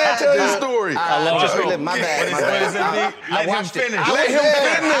 Can this man tell his story? I love it. My bad. Let him finish. Let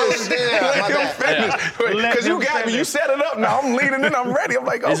him finish. Because you got me. You set it up now. I'm leading in. I'm ready. I'm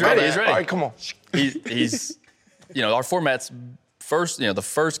like, he's ready. All right, come on. He's, you know, our format's the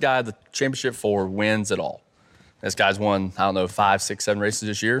first guy the championship for wins it all. This guy's won, 5, 6, 7 races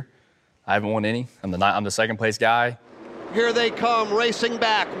this year. I haven't won any. I'm the second place guy. Here they come, racing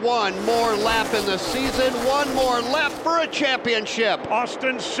back. One more lap in the season, one more lap for a championship.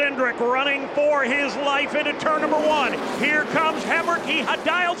 Austin Cindric running for his life into turn number 1. Here comes Hemric. He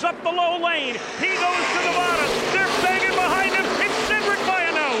dials up the low lane. He goes to the bottom. They're banging behind him. It's Cindric by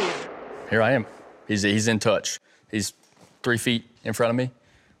a nose. Here I am. He's in touch. He's 3 feet in front of me,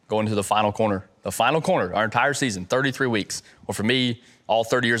 going to the final corner. The final corner, our entire season, 33 weeks. Well, for me, all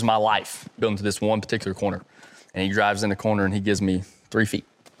 30 years of my life, building to this one particular corner. And he drives in the corner and he gives me 3 feet.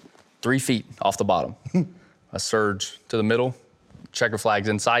 3 feet off the bottom. I surge to the middle, checker flag's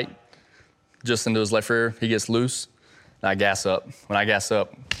in sight, just into his left rear. He gets loose, and I gas up. When I gas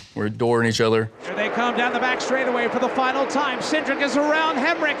up, we're dooring each other. Here they come down the back straightaway for the final time. Cindric is around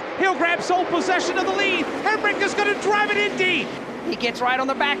Hemric. He'll grab sole possession of the lead. Hemric is going to drive it in deep. He gets right on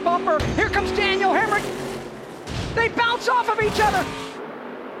the back bumper. Here comes Daniel Hemric. They bounce off of each other.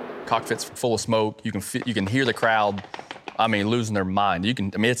 Cockpit's full of smoke. You can hear the crowd, losing their mind.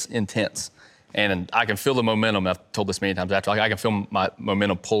 It's intense. And I can feel the momentum. I've told this many times after. I can feel my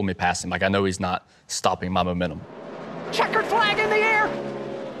momentum pulling me past him. I know he's not stopping my momentum. Checkered flag in the air.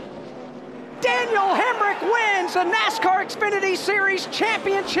 Daniel Hemric wins the NASCAR Xfinity Series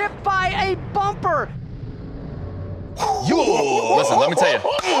championship by a bumper. Listen, let me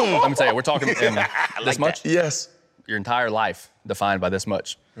tell you, we're talking this much? Yes. Your entire life defined by this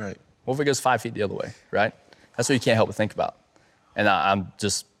much. Right. What if it goes 5 feet the other way, right? That's what you can't help but think about. And I'm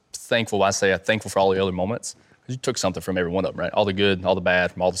just thankful. I'm thankful for all the other moments, because you took something from every one of them, right? All the good, all the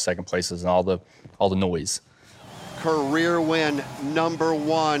bad, from all the second places, and all the noise. Career win number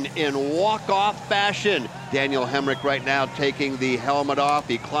 1 in walk-off fashion. Daniel Hemric right now taking the helmet off.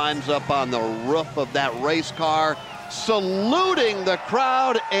 He climbs up on the roof of that race car, saluting the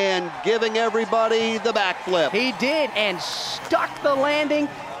crowd and giving everybody the backflip. He did, and stuck the landing.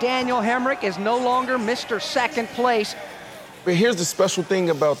 Daniel Hemric is no longer Mr. Second Place. But here's the special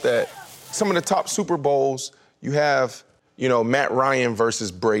thing about that. Some of the top Super Bowls, you have, Matt Ryan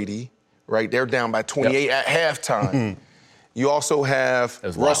versus Brady, right? They're down by 28 at halftime. You also have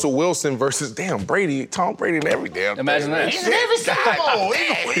Russell Wilson versus, Tom Brady and every damn Imagine thing. that. He's in every Super Bowl.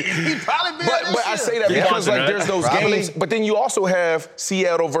 He probably been But I say that because there's those games. But then you also have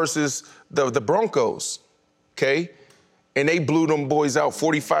Seattle versus the Broncos, okay? And they blew them boys out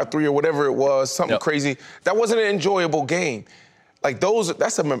 45-3 or whatever it was, something crazy. That wasn't an enjoyable game. Like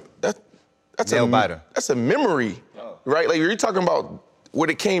that's a memory, right? Like you're talking about what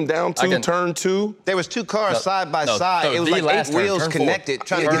it came down to, turn 2. There was 2 cars side by side. It was like 8 wheels connected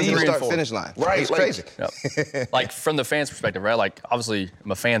trying to get to the start-finish line. Right. It's crazy. Like from the fans' perspective, right? Like obviously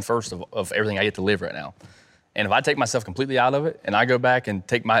I'm a fan first of everything I get to live right now. And if I take myself completely out of it and I go back and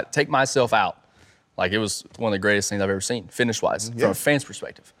take myself out, like it was one of the greatest things I've ever seen, finish-wise, from a fan's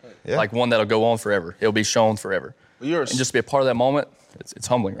perspective. Yeah. Like one that'll go on forever. It'll be shown forever. And just to be a part of that moment, it's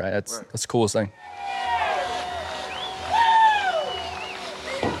humbling, right? That's the coolest thing.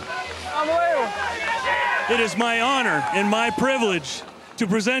 It is my honor and my privilege to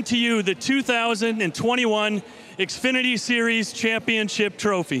present to you the 2021 Xfinity Series Championship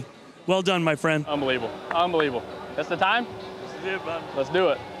Trophy. Well done, my friend. Unbelievable. Unbelievable. That's the time? That's it, bud. Let's do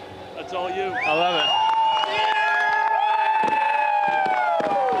it. That's all you. I love it.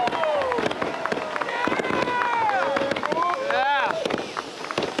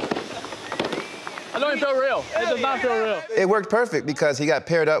 I don't even feel real. It does not feel real. It worked perfect because he got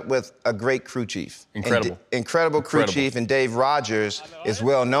paired up with a great crew chief. Incredible crew chief, and Dave Rogers is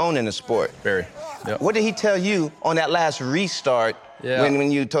well known in the sport. Very. Yep. What did he tell you on that last restart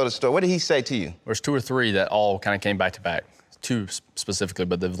when you told the story? What did he say to you? There's 2 or 3 that all kind of came back to back. 2 specifically,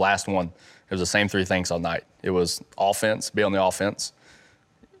 but the last one, it was the same 3 things all night. It was offense, be on the offense.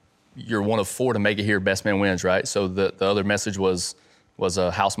 You're one of 4 to make it here, best man wins, right? So the other message was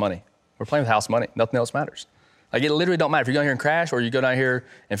house money. We're playing with house money. Nothing else matters. Like, it literally don't matter. If you go down here and crash or you go down here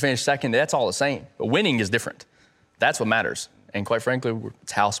and finish second, that's all the same. But winning is different. That's what matters. And quite frankly,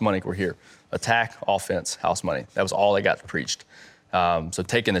 it's house money. We're here. Attack, offense, house money. That was all they got preached. So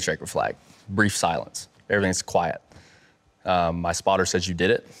taking the checker flag, brief silence. Everything's quiet. My spotter says, you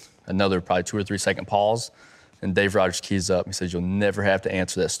did it. Another probably 2 or 3 second pause. And Dave Rogers keys up. He says, you'll never have to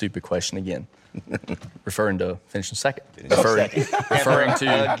answer that stupid question again. Referring to finishing second. Referring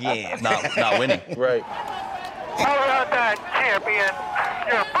to again. Not winning. Right. How about that, champion?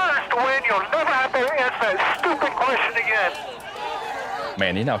 Your first win, you'll never have to answer that stupid question again.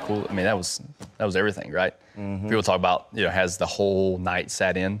 Man, you know how cool. I mean, that was everything, right? Mm-hmm. People talk about, has the whole night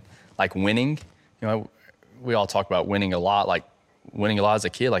sat in. Like winning, we all talk about winning a lot. Like winning a lot as a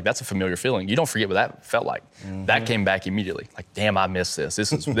kid, like that's a familiar feeling. You don't forget what that felt like. Mm-hmm. That came back immediately. Like, damn, I missed this.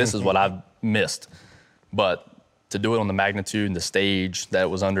 This is what I've missed. But to do it on the magnitude and the stage that it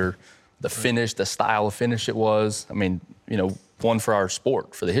was under, the finish, the style of finish it was, I mean, you know, one for our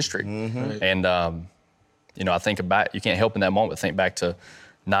sport, for the history. Mm-hmm. And, you know, I think about, you can't help in that moment think back to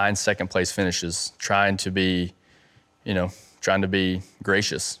 9 second-place finishes, trying to be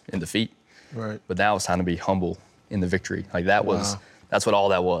gracious in defeat. Right. But now it's time to be humble in the victory. Like that's what all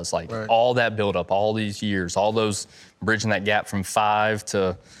that was. Like all that build-up, all these years, all those bridging that gap from 5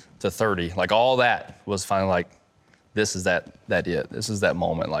 to 30. Like all that was finally like, this is that it. This is that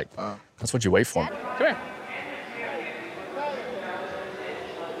moment. Like that's what you wait for. Come here.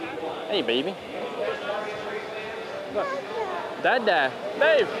 Hey, baby. Look. Dad.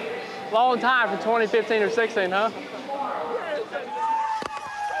 Dave. Long time from 2015 or 16, huh?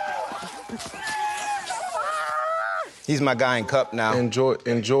 He's my guy in Cup now. Enjoy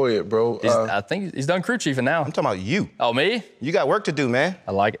it, bro. I think he's done crew chiefing now. I'm talking about you. Oh, me? You got work to do, man.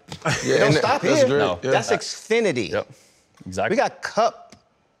 I like it. Yeah, don't stop here. That's great. No. Yeah. That's Xfinity. Yep. Exactly. We got Cup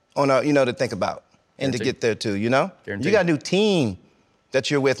on our, to think about and to get there too, Guaranteed. You got a new team that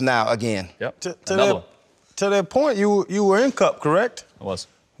you're with now again. Yep. To that point, you were in Cup, correct? I was.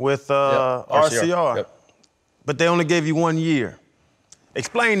 With RCR. Yep. But they only gave you 1 year.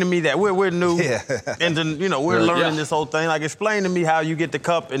 Explain to me that. We're new. Yeah. And then, we're learning this whole thing. Like, explain to me how you get the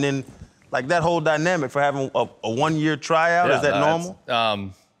Cup and then, like, that whole dynamic for having a 1 year tryout. Yeah, is that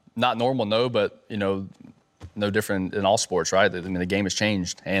normal? Not normal, no, but, no different in all sports, right? I mean, the game has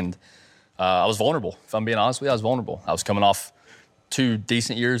changed. And I was vulnerable. If I'm being honest with you, I was vulnerable. I was coming off 2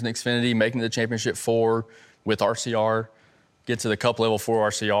 decent years in Xfinity, making the championship 4 with RCR, get to the Cup level for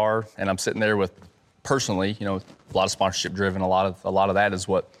RCR, and I'm sitting there with, personally, a lot of sponsorship driven. A lot of that is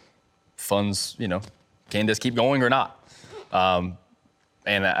what funds, can this keep going or not? And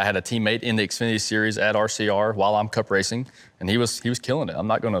I had a teammate in the Xfinity Series at RCR while I'm Cup racing, and he was killing it. I'm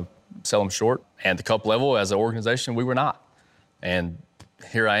not going to sell him short. And the Cup level, as an organization, we were not. And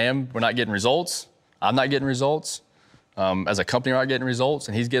here I am. We're not getting results. I'm not getting results. As a company, we're not getting results,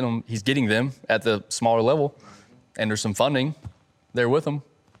 and he's getting them at the smaller level. And there's some funding there with him.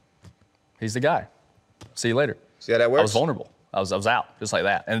 He's the guy. See you later. See how that works? I was vulnerable. I was out, just like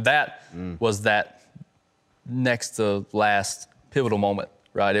that. And that was that next to last pivotal moment,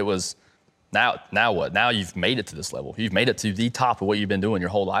 right? It was, now what? Now you've made it to this level. You've made it to the top of what you've been doing your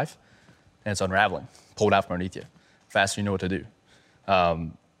whole life, and it's unraveling, pulled out from underneath you. Faster you know what to do.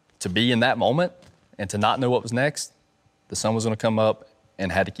 To be in that moment and to not know what was next, the sun was going to come up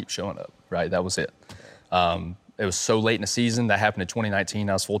and had to keep showing up, right? That was it. It was so late in the season. That happened in 2019.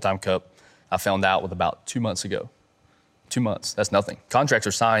 I was full-time Cup. I found out with about 2 months ago. 2 months, that's nothing. Contracts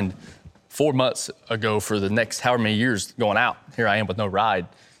are signed 4 months ago for the next however many years going out. Here I am with no ride,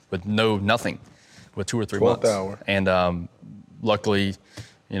 with nothing, with 2 or 3 months. Hour. And luckily,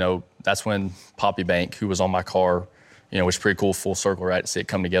 that's when Poppy Bank, who was on my car, which was pretty cool, full circle, right, to see it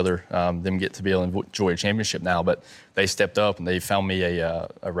come together, them get to be able to enjoy a championship now. But they stepped up and they found me a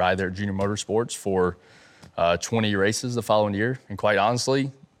ride there at Junior Motorsports for 20 races the following year. And quite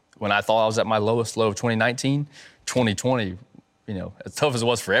honestly, when I thought I was at my lowest low of 2019, 2020, as tough as it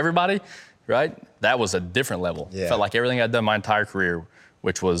was for everybody, right? That was a different level. Yeah. Felt like everything I'd done my entire career,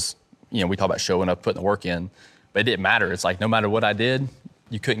 which was, we talk about showing up, putting the work in, but it didn't matter. It's like no matter what I did,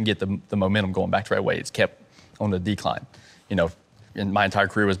 you couldn't get the momentum going back the right way. It's kept on the decline. And my entire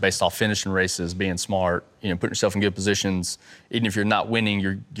career was based off finishing races, being smart, putting yourself in good positions. Even if you're not winning,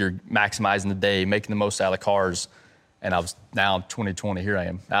 you're maximizing the day, making the most out of the cars. And I was now in 2020, here I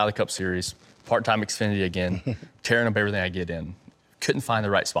am, out of the Cup Series, part-time Xfinity again, tearing up everything I get in. Couldn't find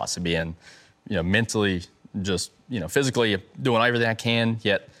the right spots to be in. Mentally, just, physically doing everything I can,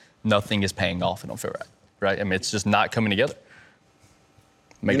 yet nothing is paying off. It don't feel right? I mean, it's just not coming together.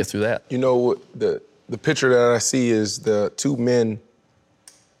 Make it through that. The picture that I see is the 2 men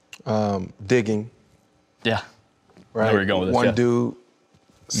digging. Yeah. Right? I know where you're going with this, One dude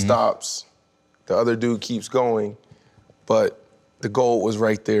stops, the other dude keeps going, but the goal was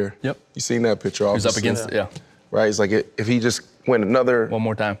right there. Yep. You seen that picture? He was up against it, yeah. Right? It's like if he just went another... One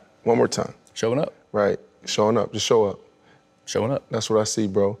more time. Showing up. Right. Showing up. Just show up. Showing up. That's what I see,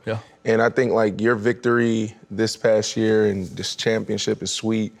 bro. Yeah. And I think, your victory this past year and this championship is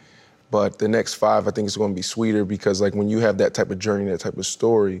sweet, but the next 5, I think, is going to be sweeter because, when you have that type of journey, that type of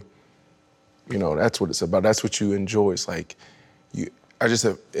story, that's what it's about. That's what you enjoy. It's like, I just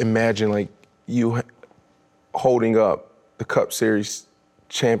imagine, you holding up the Cup Series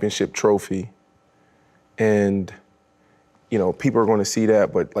championship trophy and, people are going to see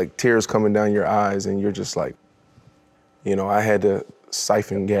that, but, tears coming down your eyes and you're just like, You know, I had to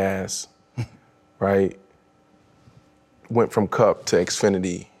siphon gas, right? Went from Cup to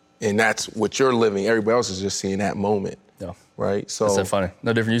Xfinity, and that's what you're living. Everybody else is just seeing that moment, right? So that's so funny.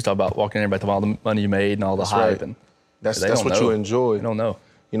 No different. You talk about walking in, everybody talking about all the money you made and all the hype, right. and that's what you enjoy. They don't know.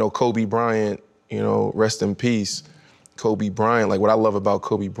 You know, Kobe Bryant. You know, rest in peace, Kobe Bryant. Like, what I love about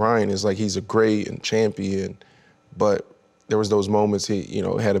Kobe Bryant is, like, he's a great and champion, but there was those moments he, you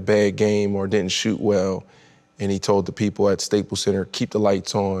know, had a bad game or didn't shoot well, and he told the people at Staples Center, keep the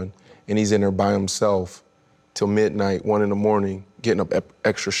lights on, and he's in there by himself till midnight, 1 a.m, getting up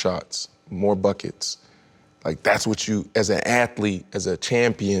extra shots, more buckets. Like, that's what you, as an athlete, as a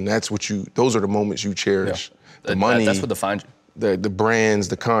champion, those are the moments you cherish. Yeah. The money. That's what defines you. The brands,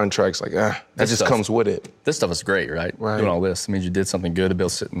 the contracts, like, that just comes with it. This stuff is great, right? Doing all this means you did something good to be able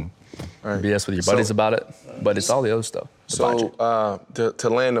to sit and BS with your buddies about it, but it's all the other stuff. So to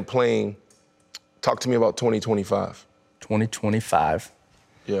land the plane, talk to me about 2025. 2025.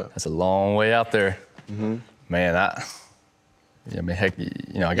 Yeah. That's a long way out there. Mm-hmm. Man, I mean, heck, you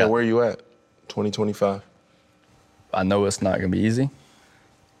know, I got... where are you at, 2025? I know it's not going to be easy,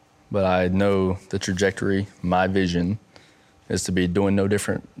 but I know the trajectory, my vision, is to be doing no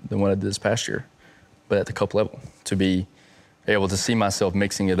different than what I did this past year, but at the Cup level, to be able to see myself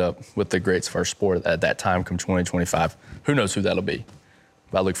mixing it up with the greats of our sport at that time come 2025. Who knows who that'll be,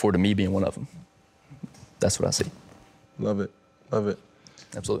 but I look forward to me being one of them. That's what I see. Love it. Love it.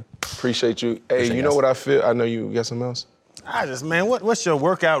 Absolutely. Appreciate you. Hey, you know what I feel? I know you got something else? Man, what's your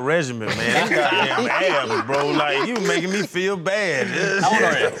workout regimen, man? These goddamn abs, bro. Like, you making me feel bad.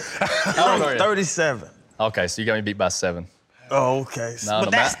 How old are you? I'm 37. Okay, so you got me beat by 7. Oh, okay. No,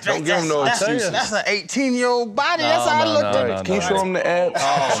 but don't give him no excuses. That's an 18-year-old body. That's how I looked at it. Can you show him the abs?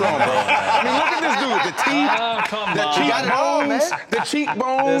 Show him, bro. I mean, look at this dude. The teeth, the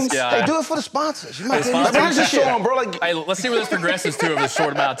cheekbones. They do it for the sponsors. You might just show him, bro. Like, hey, let's see where this progresses to over this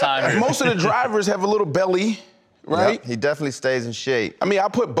short amount of time. Most of the drivers have a little belly, right? Yep, he definitely stays in shape. I mean, I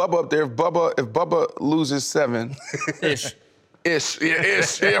put Bubba up there. If Bubba loses 7. Ish,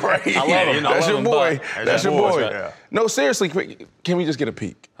 yeah, right. I love him. That's your boy. That's your boy. Yeah. No, seriously, can we just get a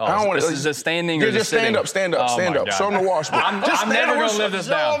peek? Oh, I don't want this is a standing Yeah, or just stand up. Stand up. Show him the washboard. I'm never going to live this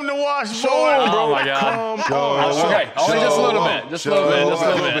down. Show him the washboard. Show him, bro. Oh, my God. Come on. Okay, only just a little bit. Just a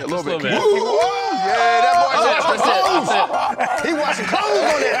little bit. Yeah, that boy's he washing clothes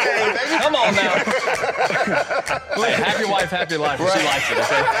on that thing, baby. Come on now. Hey, happy wife, happy life. Right. She likes it,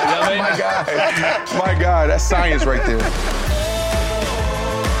 okay? You know what I mean? My God, that's science right there.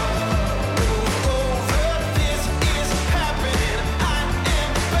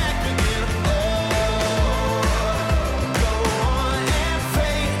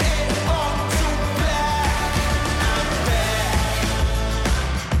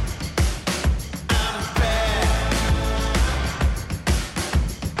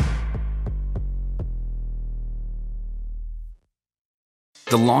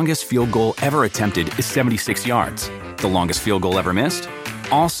 The longest field goal ever attempted is 76 yards. The longest field goal ever missed?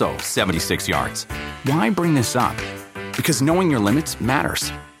 Also 76 yards. Why bring this up? Because knowing your limits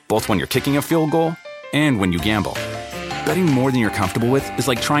matters, both when you're kicking a field goal and when you gamble. Betting more than you're comfortable with is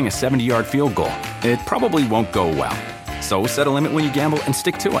like trying a 70-yard field goal. It probably won't go well. So set a limit when you gamble and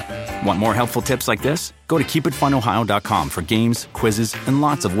stick to it. Want more helpful tips like this? Go to keepitfunohio.com for games, quizzes, and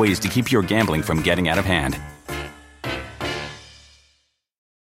lots of ways to keep your gambling from getting out of hand.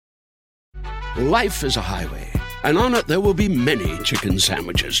 Life is a highway, and on it there will be many chicken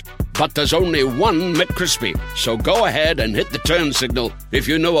sandwiches. But there's only one McCrispy. So go ahead and hit the turn signal if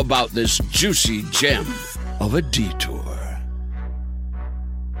you know about this juicy gem of a detour.